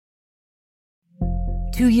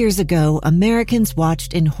2 years ago, Americans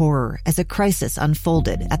watched in horror as a crisis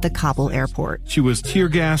unfolded at the Kabul airport. She was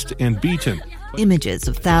tear-gassed and beaten. Images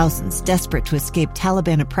of thousands desperate to escape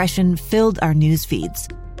Taliban oppression filled our news feeds.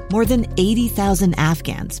 More than 80,000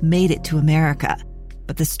 Afghans made it to America.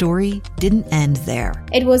 But the story didn't end there.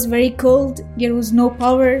 It was very cold. There was no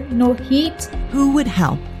power, no heat. Who would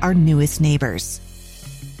help our newest neighbors?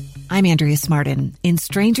 I'm Andrea Smartin. In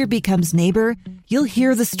Stranger Becomes Neighbor, you'll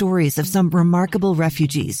hear the stories of some remarkable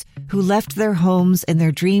refugees who left their homes and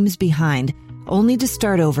their dreams behind, only to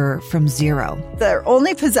start over from zero. Their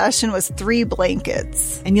only possession was 3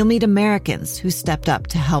 blankets. And you'll meet Americans who stepped up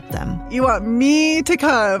to help them. You want me to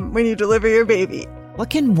come when you deliver your baby. What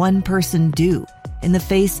can one person do in the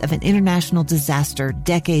face of an international disaster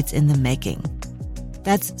decades in the making?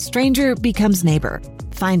 That's Stranger Becomes Neighbor.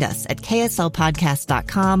 Find us at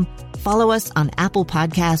kslpodcast.com. Follow us on Apple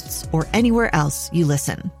Podcasts or anywhere else you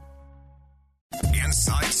listen.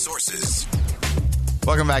 Inside Sources.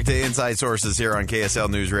 Welcome back to Inside Sources here on KSL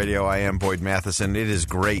News Radio. I am Boyd Matheson. It is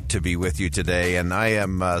great to be with you today, and I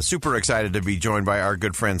am super excited to be joined by our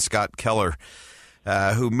good friend Scott Keller,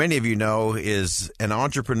 who many of you know is an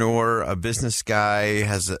entrepreneur, a business guy,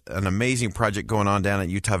 has an amazing project going on down at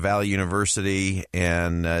Utah Valley University,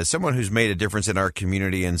 and someone who's made a difference in our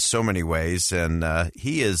community in so many ways. And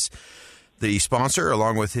he is the sponsor,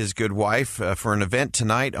 along with his good wife, for an event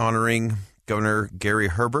tonight honoring Governor Gary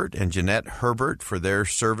Herbert and Jeanette Herbert for their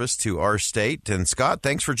service to our state. And Scott,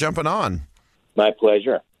 thanks for jumping on. My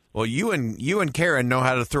pleasure. Well, you and Karen know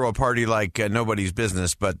how to throw a party like nobody's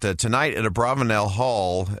business, but tonight at Abravanel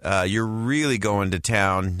Hall, you're really going to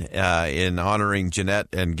town in honoring Jeanette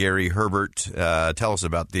and Gary Herbert. Tell us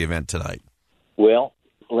about the event tonight. Well,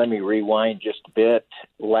 let me rewind just a bit.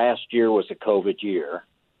 Last year was a COVID year,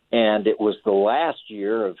 and it was the last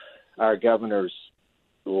year of our governor's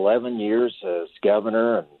 11 years as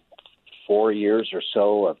governor and 4 years or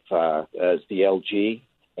so of as the LG.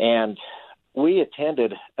 And we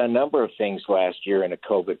attended a number of things last year in a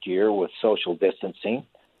COVID year with social distancing.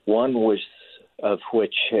 One was of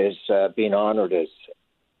which is being honored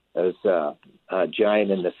as a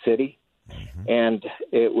giant in the city. Mm-hmm. And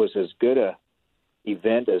it was as good a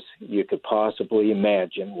event as you could possibly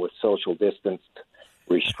imagine with social distance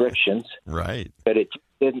restrictions. Right. But it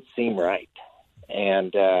didn't seem right.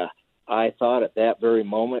 And I thought at that very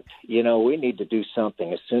moment, we need to do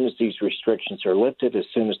something. As soon as these restrictions are lifted, as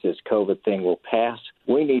soon as this COVID thing will pass,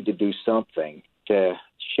 we need to do something to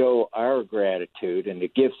show our gratitude and to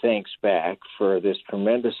give thanks back for this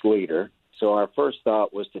tremendous leader. So our first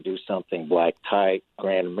thought was to do something black tie.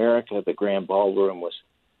 Grand America, the Grand Ballroom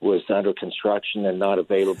was under construction and not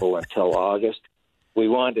available until August. We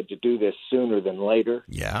wanted to do this sooner than later.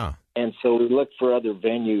 Yeah. And so we looked for other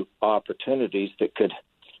venue opportunities that could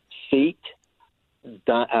feed,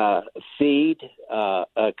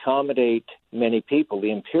 accommodate many people.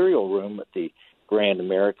 The Imperial Room at the Grand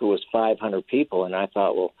America was 500 people, and I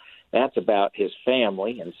thought, well, that's about his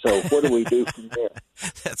family, and so what do we do from there?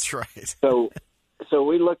 That's right. So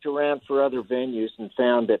we looked around for other venues and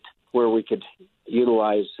found that where we could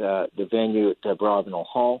utilize the venue at Abravanel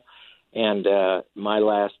Hall, and my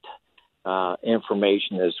last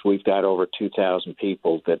information is we've got over 2,000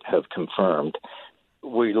 people that have confirmed.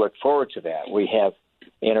 We look forward to that. We have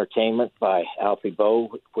entertainment by Alfie Boe,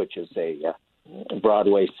 which is a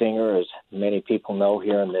Broadway singer, as many people know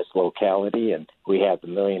here in this locality, and we have the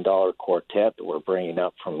 $1 Million Quartet that we're bringing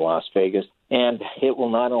up from Las Vegas. And it will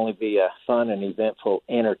not only be a fun and eventful,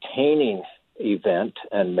 entertaining event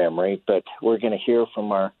and memory, but we're going to hear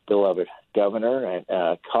from our beloved governor,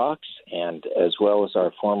 Cox, and as well as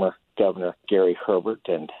our former Governor Gary Herbert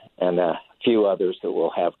and a few others that will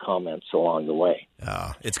have comments along the way.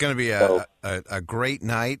 It's going to be a great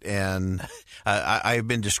night, and I've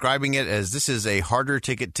been describing it as this is a harder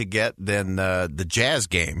ticket to get than the Jazz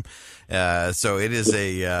game. So it is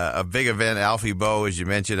a big event. Alfie Boe, as you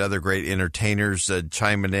mentioned, other great entertainers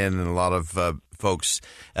chiming in, and a lot of folks,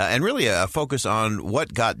 and really a focus on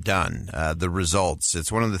what got done, the results.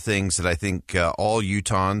 It's one of the things that I think all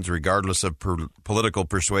Utahns, regardless of political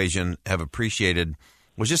persuasion, have appreciated,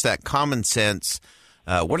 was just that common sense.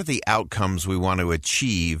 What are the outcomes we want to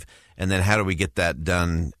achieve, and then how do we get that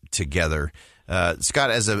done together? Scott,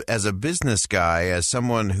 as a business guy, as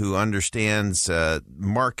someone who understands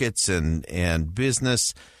markets and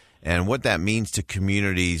business and what that means to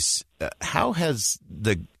communities, how has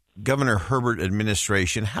the Governor Herbert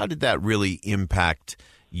administration, how did that really impact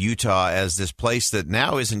Utah as this place that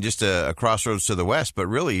now isn't just a crossroads to the west, but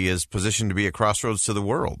really is positioned to be a crossroads to the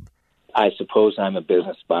world? I suppose I'm a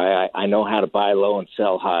business buy. I know how to buy low and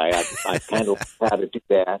sell high. I kind of know how to do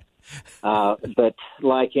that. But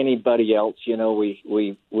like anybody else,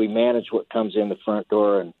 we manage what comes in the front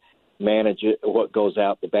door and manage what goes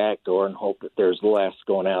out the back door and hope that there's less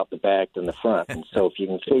going out the back than the front. And so if you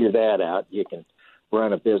can figure that out, you can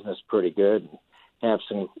run a business pretty good and have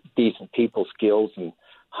some decent people skills and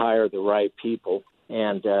hire the right people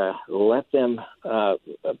and let them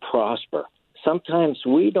prosper. Sometimes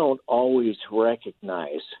we don't always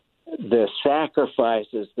recognize the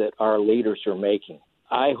sacrifices that our leaders are making.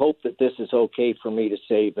 I hope that this is okay for me to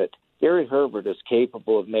say, but Gary Herbert is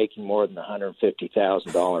capable of making more than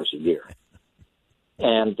 $150,000 a year.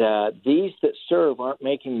 And these that serve aren't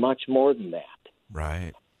making much more than that.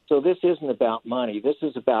 Right. So this isn't about money. This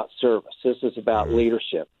is about service. This is about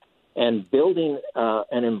leadership and building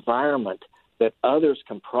an environment that others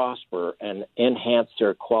can prosper and enhance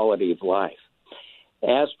their quality of life.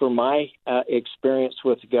 As for my experience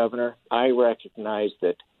with the governor, I recognize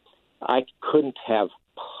that I couldn't have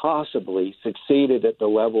possibly succeeded at the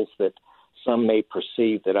levels that some may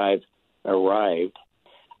perceive that I've arrived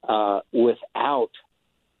without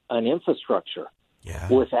an infrastructure,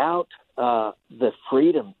 without the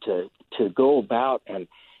freedom to go about and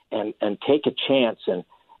take a chance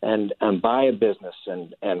and buy a business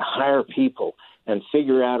and hire people and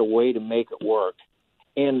figure out a way to make it work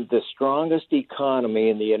in the strongest economy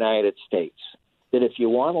in the United States. That if you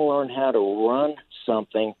want to learn how to run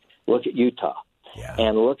something, look at Utah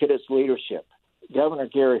and look at its leadership. Governor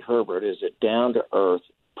Gary Herbert is a down-to-earth,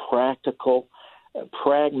 practical,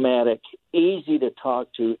 pragmatic, easy to talk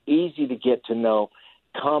to, easy to get to know.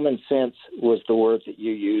 Common sense was the word that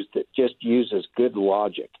you used, that just uses good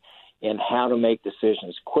logic in how to make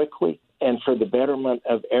decisions quickly and for the betterment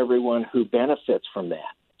of everyone who benefits from that.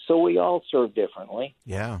 So we all serve differently.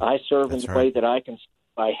 Yeah, I serve in the way that I can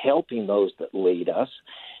by helping those that lead us,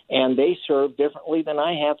 and they serve differently than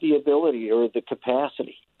I have the ability or the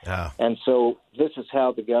capacity. Yeah. And so this is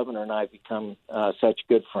how the governor and I become such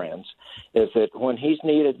good friends, is that when he's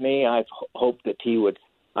needed me, I've hoped that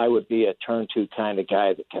I would be a turn-to kind of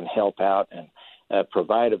guy that can help out and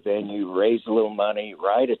provide a venue, raise a little money,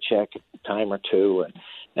 write a check a time or two,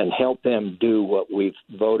 and help them do what we've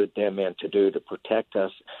voted them in to do, to protect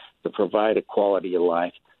us, to provide a quality of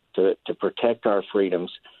life, to protect our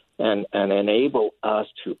freedoms, and enable us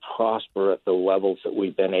to prosper at the levels that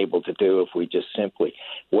we've been able to do if we just simply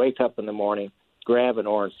wake up in the morning, grab an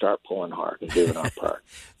oar, and start pulling hard and doing our part.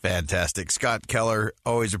 Fantastic. Scott Keller,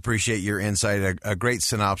 always appreciate your insight. A great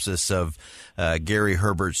synopsis of Gary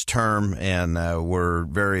Herbert's term, and we're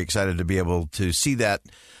very excited to be able to see that.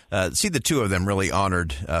 See the two of them really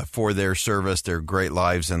honored for their service, their great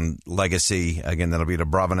lives and legacy. Again, that'll be at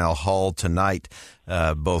Abravanel Hall tonight.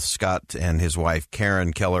 Both Scott and his wife,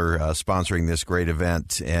 Karen Keller, sponsoring this great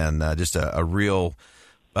event, and just a real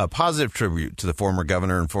positive tribute to the former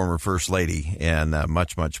governor and former first lady, and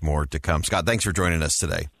much, much more to come. Scott, thanks for joining us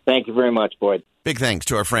today. Thank you very much, Boyd. Big thanks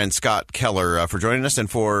to our friend Scott Keller for joining us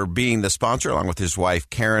and for being the sponsor, along with his wife,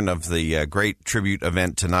 Karen, of the great tribute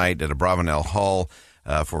event tonight at Abravanel Hall.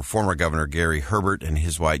 For former Governor Gary Herbert and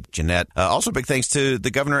his wife, Jeanette. Also, big thanks to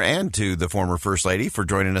the governor and to the former First Lady for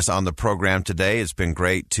joining us on the program today. It's been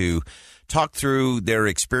great to talk through their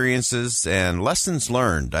experiences and lessons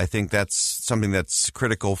learned. I think that's something that's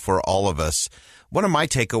critical for all of us. One of my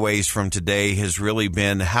takeaways from today has really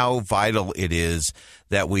been how vital it is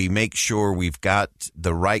that we make sure we've got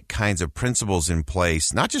the right kinds of principles in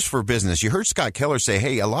place, not just for business. You heard Scott Keller say,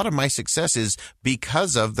 hey, a lot of my success is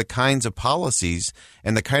because of the kinds of policies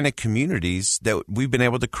and the kind of communities that we've been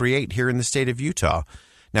able to create here in the state of Utah.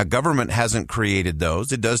 Now, government hasn't created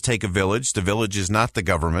those. It does take a village. The village is not the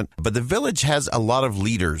government, but the village has a lot of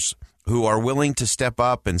leaders who are willing to step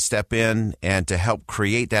up and step in and to help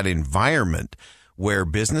create that environment where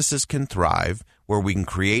businesses can thrive, where we can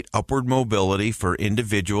create upward mobility for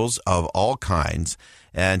individuals of all kinds.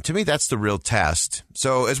 And to me, that's the real test.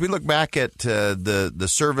 So as we look back at the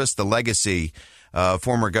service, the legacy of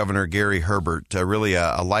former Governor Gary Herbert, really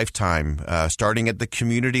a lifetime, starting at the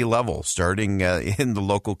community level, starting in the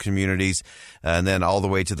local communities, and then all the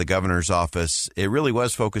way to the governor's office, it really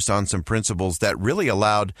was focused on some principles that really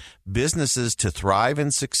allowed businesses to thrive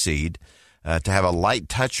and succeed. To have a light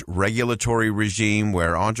touch regulatory regime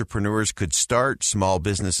where entrepreneurs could start, small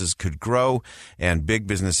businesses could grow, and big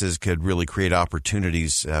businesses could really create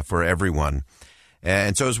opportunities for everyone.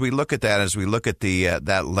 And so as we look at that, as we look at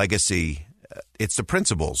that legacy it's the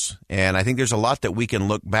principles. And I think there's a lot that we can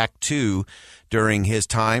look back to during his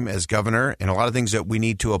time as governor, and a lot of things that we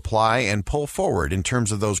need to apply and pull forward in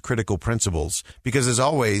terms of those critical principles. Because as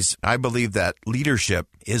always, I believe that leadership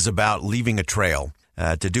is about leaving a trail.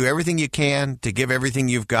 To do everything you can, to give everything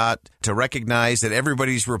you've got, to recognize that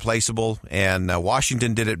everybody's replaceable. And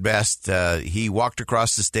Washington did it best. He walked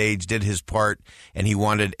across the stage, did his part, and he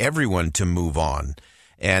wanted everyone to move on.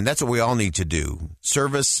 And that's what we all need to do.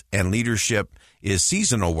 Service and leadership is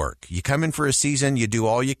seasonal work. You come in for a season, you do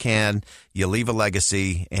all you can, you leave a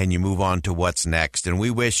legacy, and you move on to what's next. And we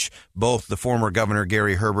wish both the former Governor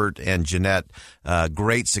Gary Herbert and Jeanette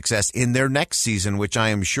great success in their next season, which I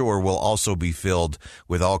am sure will also be filled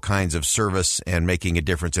with all kinds of service and making a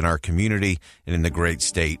difference in our community and in the great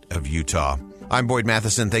state of Utah. I'm Boyd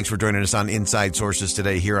Matheson. Thanks for joining us on Inside Sources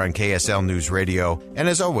today here on KSL News Radio. And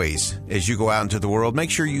as always, as you go out into the world, make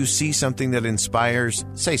sure you see something that inspires,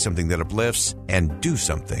 say something that uplifts, and do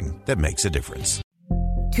something that makes a difference.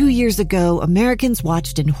 2 years ago, Americans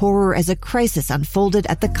watched in horror as a crisis unfolded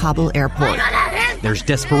at the Kabul airport. There's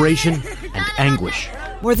desperation and anguish.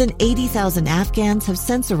 More than 80,000 Afghans have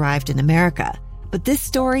since arrived in America, but this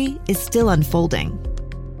story is still unfolding.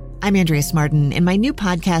 I'm Andrea Smartin. In my new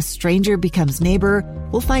podcast, Stranger Becomes Neighbor,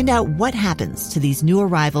 we'll find out what happens to these new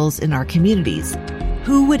arrivals in our communities.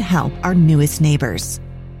 Who would help our newest neighbors?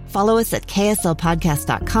 Follow us at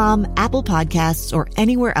kslpodcast.com, Apple Podcasts, or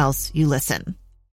anywhere else you listen.